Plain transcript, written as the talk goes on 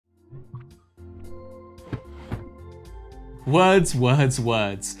Words, words,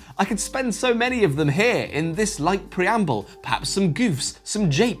 words. I could spend so many of them here in this light preamble. Perhaps some goofs,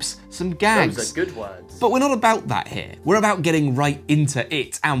 some japes, some gags. Those are good words. But we're not about that here. We're about getting right into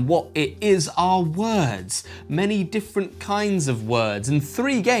it, and what it is are words. Many different kinds of words, and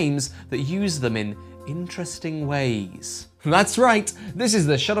 3 games that use them in interesting ways. That's right, this is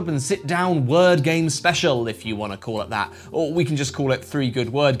the Shut Up and Sit Down word game special, if you want to call it that. Or we can just call it 3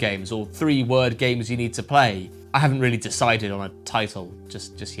 good word games, or 3 word games you need to play. I haven't really decided on a title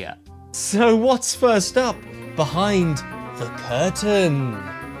just yet. So what's first up? Behind the curtain.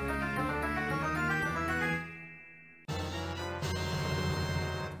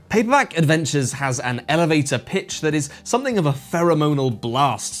 Paperback Adventures has an elevator pitch that is something of a pheromonal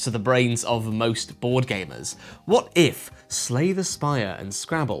blast to the brains of most board gamers. What if Slay the Spire and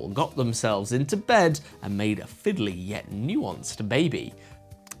Scrabble got themselves into bed and made a fiddly yet nuanced baby?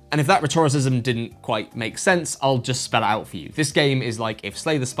 And if that rhetoricism didn't quite make sense, I'll just spell it out for you. This game is like if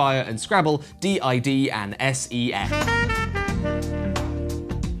Slay the Spire and Scrabble DID and SEN.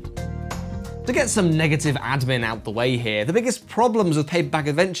 To get some negative admin out the way here, the biggest problems with Paperback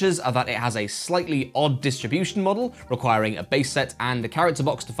Adventures are that it has a slightly odd distribution model, requiring a base set and a character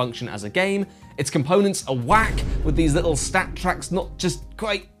box to function as a game. Its components are whack, with these little stat tracks not just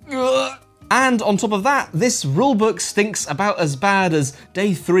quite... And on top of that, this rulebook stinks about as bad as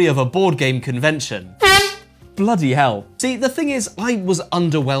day 3 of a board game convention. Bloody hell. See, the thing is, I was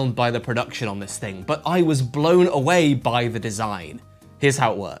underwhelmed by the production on this thing, but I was blown away by the design. Here's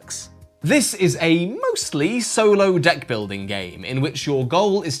how it works. This is a mostly solo deck building game in which your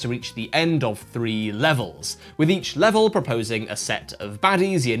goal is to reach the end of 3 levels, with each level proposing a set of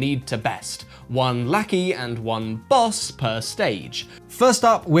baddies you need to best, 1 lackey and 1 boss per stage. First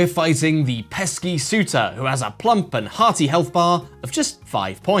up, we're fighting the pesky suitor, who has a plump and hearty health bar of just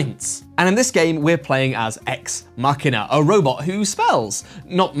 5 points. And in this game, we're playing as Ex Machina, a robot who spells.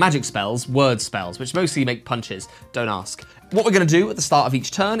 Not magic spells, word spells, which mostly make punches, don't ask. What we're going to do at the start of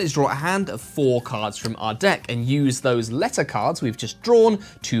each turn is draw a hand of 4 cards from our deck and use those letter cards we've just drawn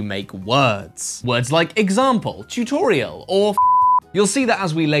to make words. Words like example, tutorial, or You'll see that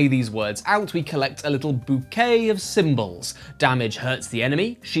as we lay these words out, we collect a little bouquet of symbols. Damage hurts the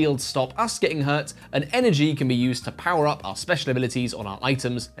enemy, shields stop us getting hurt, and energy can be used to power up our special abilities on our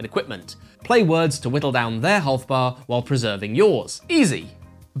items and equipment. Play words to whittle down their health bar while preserving yours. Easy.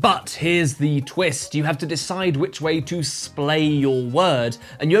 But here's the twist. You have to decide which way to splay your word,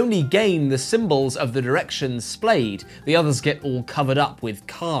 and you only gain the symbols of the direction splayed. The others get all covered up with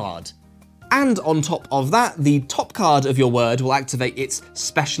card. And on top of that, the top card of your word will activate its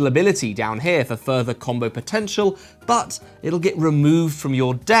special ability down here for further combo potential, but it'll get removed from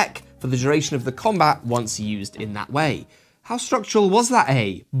your deck for the duration of the combat once used in that way. How structural was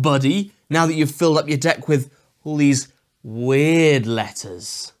that, buddy? Now that you've filled up your deck with all these weird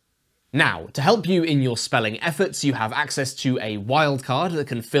letters. Now, to help you in your spelling efforts, you have access to a wildcard that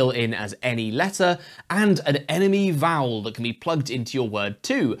can fill in as any letter, and an enemy vowel that can be plugged into your word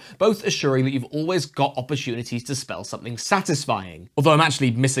too, both assuring that you've always got opportunities to spell something satisfying. Although I'm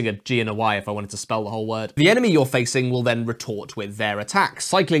actually missing a G and a Y if I wanted to spell the whole word. The enemy you're facing will then retort with their attack,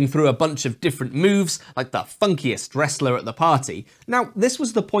 cycling through a bunch of different moves like the funkiest wrestler at the party. Now, this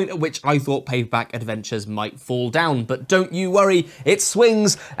was the point at which I thought Paperback Adventures might fall down, but don't you worry, it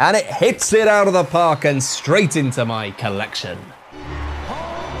swings and it hits it out of the park and straight into my collection.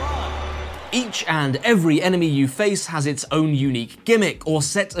 Each and every enemy you face has its own unique gimmick or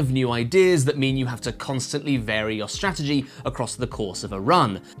set of new ideas that mean you have to constantly vary your strategy across the course of a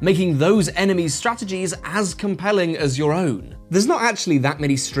run, making those enemies' strategies as compelling as your own. There's not actually that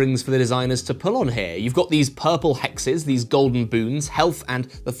many strings for the designers to pull on here. You've got these purple hexes, these golden boons, health, and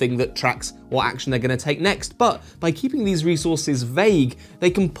the thing that tracks what action they're going to take next, but by keeping these resources vague, they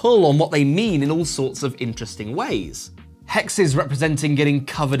can pull on what they mean in all sorts of interesting ways. Hexes representing getting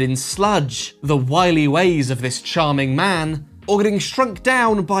covered in sludge, the wily ways of this charming man, or getting shrunk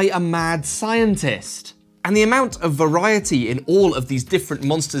down by a mad scientist. And the amount of variety in all of these different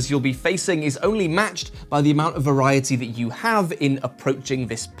monsters you'll be facing is only matched by the amount of variety that you have in approaching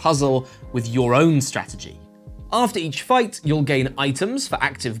this puzzle with your own strategy. After each fight, you'll gain items for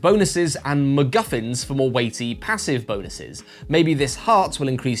active bonuses and MacGuffins for more weighty passive bonuses. Maybe this heart will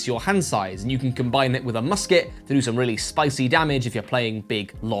increase your hand size and you can combine it with a musket to do some really spicy damage if you're playing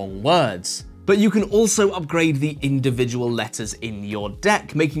big, long words. But you can also upgrade the individual letters in your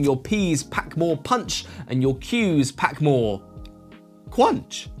deck, making your P's pack more punch and your Q's pack more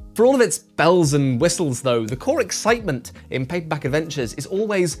quench. For all of its bells and whistles though, the core excitement in Paperback Adventures is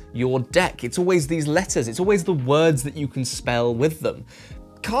always your deck. It's always these letters, it's always the words that you can spell with them.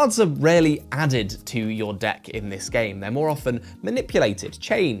 Cards are rarely added to your deck in this game. They're more often manipulated,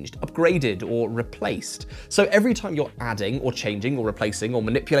 changed, upgraded, or replaced. So every time you're adding, or changing, or replacing, or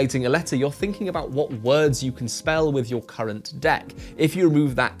manipulating a letter, you're thinking about what words you can spell with your current deck. If you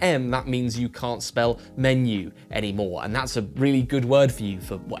remove that M, that means you can't spell menu anymore, and that's a really good word for you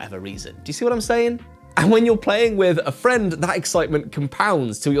for whatever reason. Do you see what I'm saying? And when you're playing with a friend, that excitement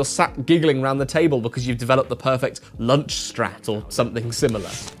compounds till you're sat giggling around the table because you've developed the perfect lunch strat or something similar.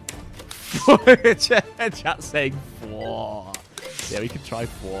 Chat saying 4. Yeah, we could try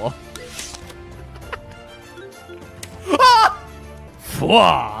 4.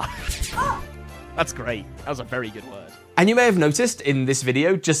 4! That's great. That was a very good word. And you may have noticed in this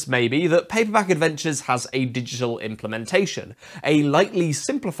video, just maybe, that Paperback Adventures has a digital implementation, a lightly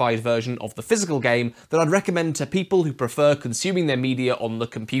simplified version of the physical game that I'd recommend to people who prefer consuming their media on the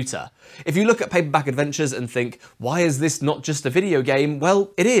computer. If you look at Paperback Adventures and think, why is this not just a video game?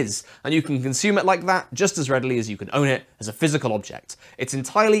 Well, it is, and you can consume it like that just as readily as you can own it as a physical object. It's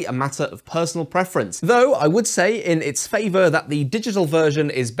entirely a matter of personal preference, though I would say in its favour that the digital version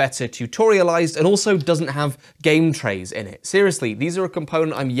is better tutorialized and also doesn't have game trays in it. Seriously, these are a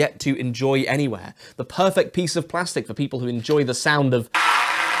component I'm yet to enjoy anywhere. The perfect piece of plastic for people who enjoy the sound of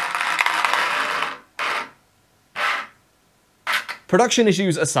Production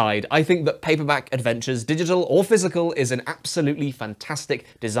issues aside, I think that Paperback Adventures, digital or physical, is an absolutely fantastic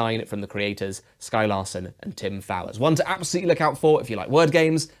design from the creators Sky Larson and Tim Fowers. One to absolutely look out for if you like word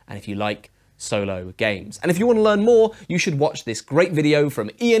games and if you like solo games. And if you want to learn more, you should watch this great video from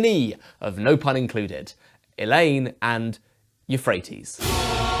E&E of No Pun Included, Elaine and Euphrates.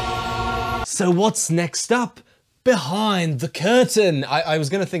 So what's next up? Behind the curtain. I was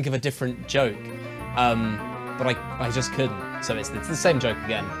going to think of a different joke, but I just couldn't. So it's the same joke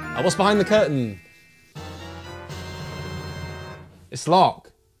again. What's behind the curtain? It's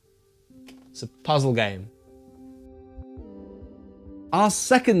LOK. It's a puzzle game. Our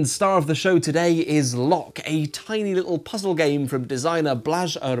second star of the show today is LOK, a tiny little puzzle game from designer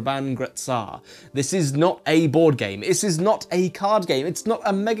Blaž Urban Gretzar. This is not a board game, this is not a card game, it's not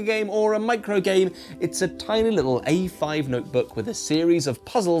a mega game or a micro game, it's a tiny little A5 notebook with a series of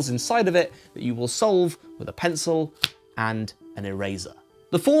puzzles inside of it that you will solve with a pencil and an eraser.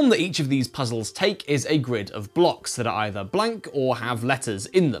 The form that each of these puzzles take is a grid of blocks that are either blank or have letters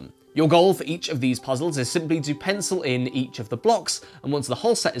in them. Your goal for each of these puzzles is simply to pencil in each of the blocks, and once the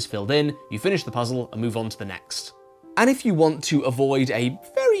whole set is filled in, you finish the puzzle and move on to the next. And if you want to avoid a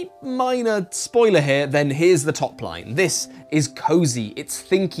very minor spoiler here, then here's the top line. This is cozy, it's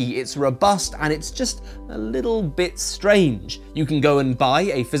thinky, it's robust, and it's just a little bit strange. You can go and buy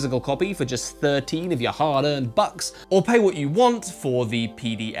a physical copy for just 13 of your hard-earned bucks, or pay what you want for the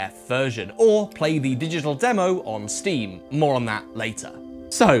PDF version, or play the digital demo on Steam. More on that later.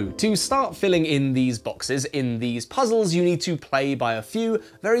 So, to start filling in these boxes in these puzzles, you need to play by a few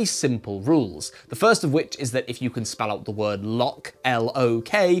very simple rules. The first of which is that if you can spell out the word LOK,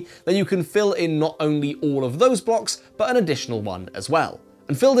 L-O-K, then you can fill in not only all of those blocks, but an additional one as well.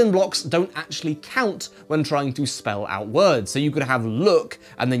 And filled in blocks don't actually count when trying to spell out words. So you could have look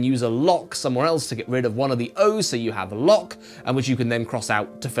and then use a LOK somewhere else to get rid of one of the O's, so you have LOK, and which you can then cross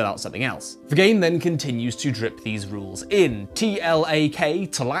out to fill out something else. The game then continues to drip these rules in. T-L-A-K,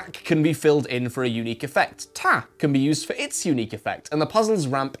 tlak, can be filled in for a unique effect. Ta can be used for its unique effect, and the puzzles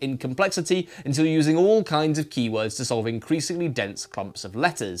ramp in complexity until you're using all kinds of keywords to solve increasingly dense clumps of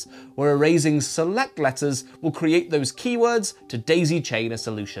letters, where erasing select letters will create those keywords to daisy chain a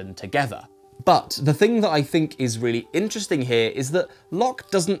solution together. But the thing that I think is really interesting here is that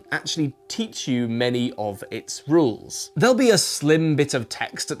LOK doesn't actually teach you many of its rules. There'll be a slim bit of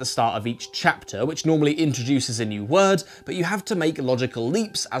text at the start of each chapter, which normally introduces a new word, but you have to make logical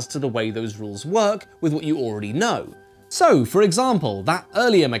leaps as to the way those rules work with what you already know. So, for example, that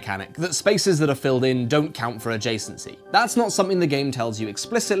earlier mechanic, that spaces that are filled in don't count for adjacency. That's not something the game tells you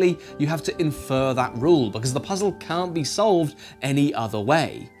explicitly, you have to infer that rule, because the puzzle can't be solved any other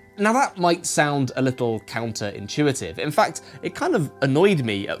way. Now that might sound a little counterintuitive. In fact, it kind of annoyed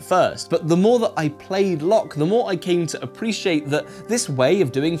me at first, but the more that I played LOK, the more I came to appreciate that this way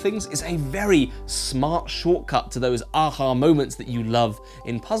of doing things is a very smart shortcut to those aha moments that you love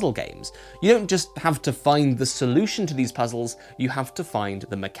in puzzle games. You don't just have to find the solution to these puzzles, you have to find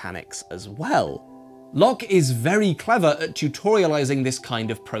the mechanics as well. LOK is very clever at tutorializing this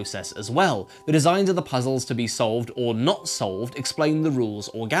kind of process as well. The designs of the puzzles to be solved or not solved explain the rules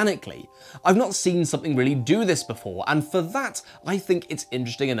organically. I've not seen something really do this before, and for that, I think it's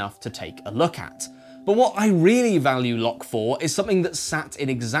interesting enough to take a look at. But what I really value LOK for is something that sat in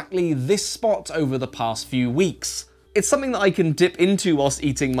exactly this spot over the past few weeks: It's something that I can dip into whilst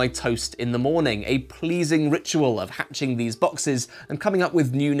eating my toast in the morning, a pleasing ritual of hatching these boxes and coming up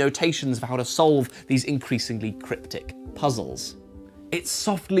with new notations for how to solve these increasingly cryptic puzzles. It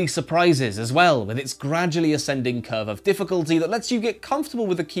softly surprises as well, with its gradually ascending curve of difficulty that lets you get comfortable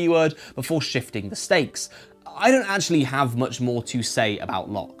with a keyword before shifting the stakes. I don't actually have much more to say about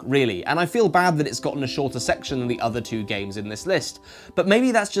LOK, really, and I feel bad that it's gotten a shorter section than the other two games in this list, but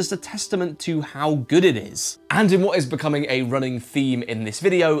maybe that's just a testament to how good it is. And in what is becoming a running theme in this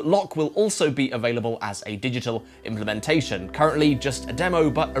video, LOK will also be available as a digital implementation. Currently just a demo,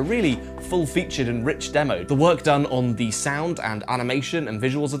 but a really full-featured and rich demo. The work done on the sound and animation and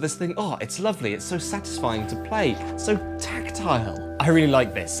visuals of this thing, oh, it's lovely, it's so satisfying to play, so tactile. I really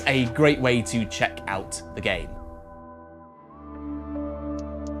like this, a great way to check out the game.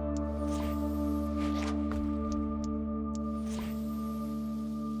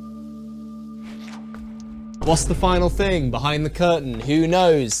 What's the final thing behind the curtain? Who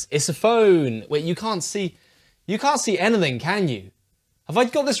knows? It's a phone. Wait, you can't see anything, can you? Have I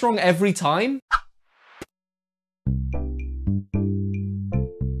got this wrong every time?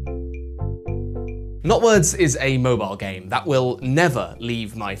 Knotwords is a mobile game that will never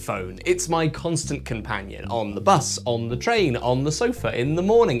leave my phone. It's my constant companion on the bus, on the train, on the sofa, in the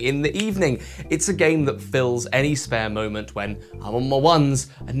morning, in the evening. It's a game that fills any spare moment when I'm on my ones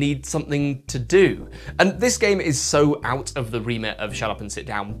and need something to do. And this game is so out of the remit of Shut Up and Sit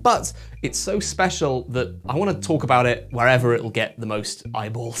Down, but it's so special that I want to talk about it wherever it'll get the most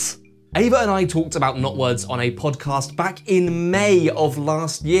eyeballs. Ava and I talked about Knotwords on a podcast back in May of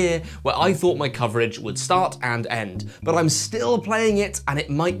last year, where I thought my coverage would start and end, but I'm still playing it and it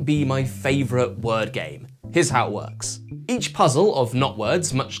might be my favourite word game. Here's how it works. Each puzzle of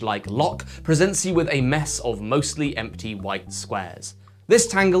Knotwords, much like LOK, presents you with a mess of mostly empty white squares. This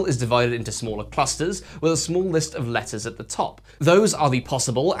tangle is divided into smaller clusters with a small list of letters at the top. Those are the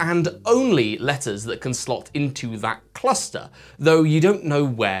possible and only letters that can slot into that cluster, though you don't know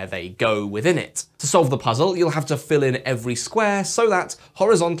where they go within it. To solve the puzzle, you'll have to fill in every square so that,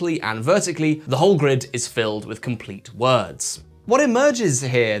 horizontally and vertically, the whole grid is filled with complete words. What emerges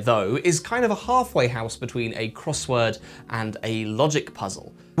here, though, is kind of a halfway house between a crossword and a logic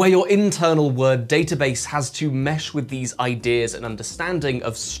puzzle, where your internal word database has to mesh with these ideas and understanding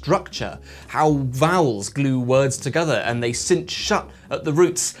of structure, how vowels glue words together and they cinch shut at the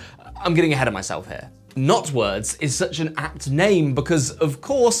roots. I'm getting ahead of myself here. Knotwords is such an apt name because, of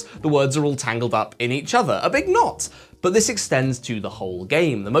course, the words are all tangled up in each other, a big knot. But this extends to the whole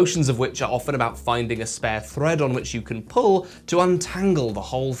game, the motions of which are often about finding a spare thread on which you can pull to untangle the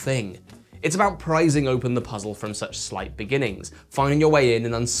whole thing. It's about prizing open the puzzle from such slight beginnings, finding your way in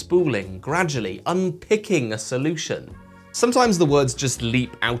and unspooling, gradually unpicking a solution. Sometimes the words just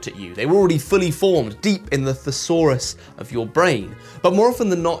leap out at you. They were already fully formed, deep in the thesaurus of your brain. But more often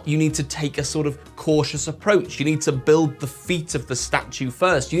than not, you need to take a sort of cautious approach. You need to build the feet of the statue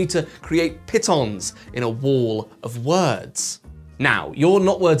first. You need to create pitons in a wall of words. Now, your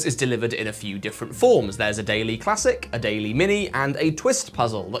Knotwords is delivered in a few different forms. There's a daily classic, a daily mini, and a twist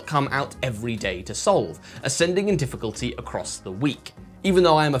puzzle that come out every day to solve, ascending in difficulty across the week. Even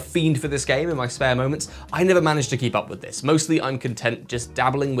though I am a fiend for this game in my spare moments, I never managed to keep up with this. Mostly I'm content just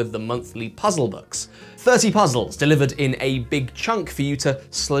dabbling with the monthly puzzle books. 30 puzzles delivered in a big chunk for you to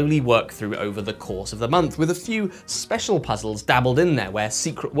slowly work through over the course of the month, with a few special puzzles dabbled in there where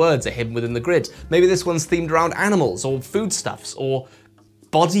secret words are hidden within the grid. Maybe this one's themed around animals or foodstuffs or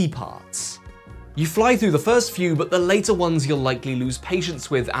body parts. You fly through the first few, but the later ones you'll likely lose patience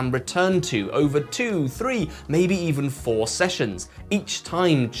with and return to over 2, 3, maybe even 4 sessions, each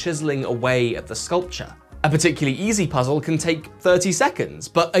time chiseling away at the sculpture. A particularly easy puzzle can take 30 seconds,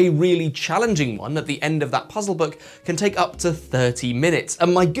 but a really challenging one at the end of that puzzle book can take up to 30 minutes.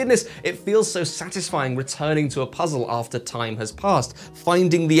 And my goodness, it feels so satisfying returning to a puzzle after time has passed,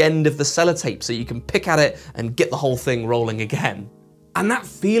 finding the end of the sellotape so you can pick at it and get the whole thing rolling again. And that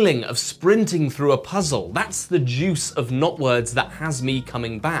feeling of sprinting through a puzzle, that's the juice of Knotwords that has me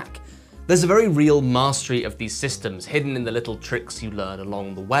coming back. There's a very real mastery of these systems hidden in the little tricks you learn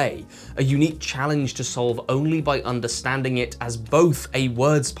along the way, a unique challenge to solve only by understanding it as both a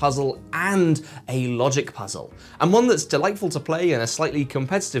words puzzle and a logic puzzle, and one that's delightful to play in a slightly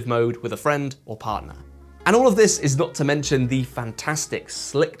competitive mode with a friend or partner. And all of this is not to mention the fantastic,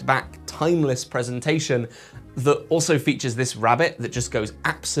 slicked back, timeless presentation that also features this rabbit that just goes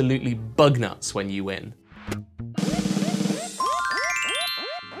absolutely bug nuts when you win.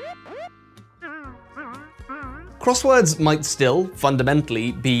 Crosswords might still,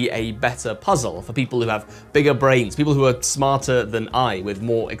 fundamentally, be a better puzzle for people who have bigger brains, people who are smarter than I with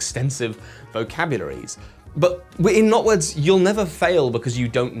more extensive vocabularies. But in Knotwords, you'll never fail because you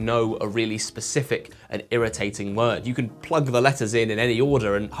don't know a really specific and irritating word. You can plug the letters in any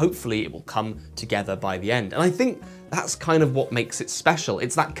order and hopefully it will come together by the end. And I think that's kind of what makes it special.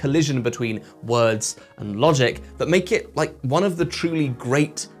 It's that collision between words and logic that make it like one of the truly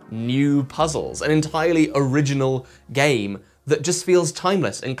great new puzzles, an entirely original game that just feels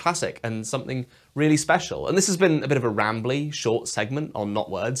timeless and classic and something really special. And this has been a bit of a rambly, short segment on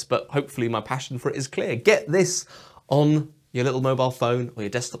Knotwords, but hopefully my passion for it is clear. Get this on your little mobile phone or your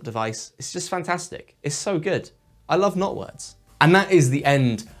desktop device. It's just fantastic. It's so good. I love Knotwords. And that is the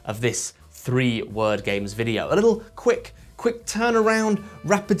end of this 3 word games video. A little quick turnaround,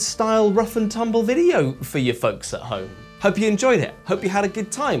 rapid style, rough and tumble video for you folks at home. Hope you enjoyed it. Hope you had a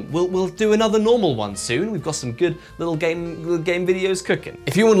good time. We'll do another normal one soon. We've got some good little game videos cooking.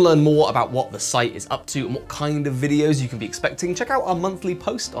 If you want to learn more about what the site is up to and what kind of videos you can be expecting, check out our monthly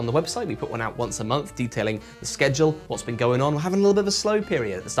post on the website. We put one out once a month detailing the schedule, what's been going on. We're having a little bit of a slow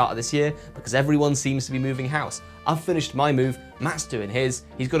period at the start of this year because everyone seems to be moving house. I've finished my move, Matt's doing his.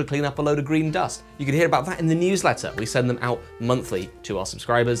 He's got to clean up a load of green dust. You can hear about that in the newsletter. We send them out monthly to our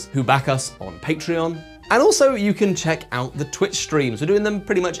subscribers who back us on Patreon. And also you can check out the Twitch streams. We're doing them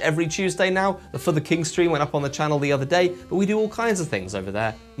pretty much every Tuesday now. The For the King stream went up on the channel the other day, but we do all kinds of things over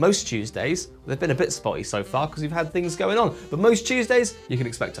there. Most Tuesdays, they've been a bit spotty so far because we've had things going on, but most Tuesdays you can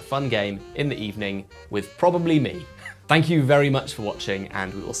expect a fun game in the evening with probably me. Thank you very much for watching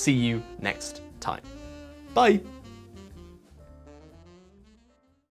and we will see you next time. Bye.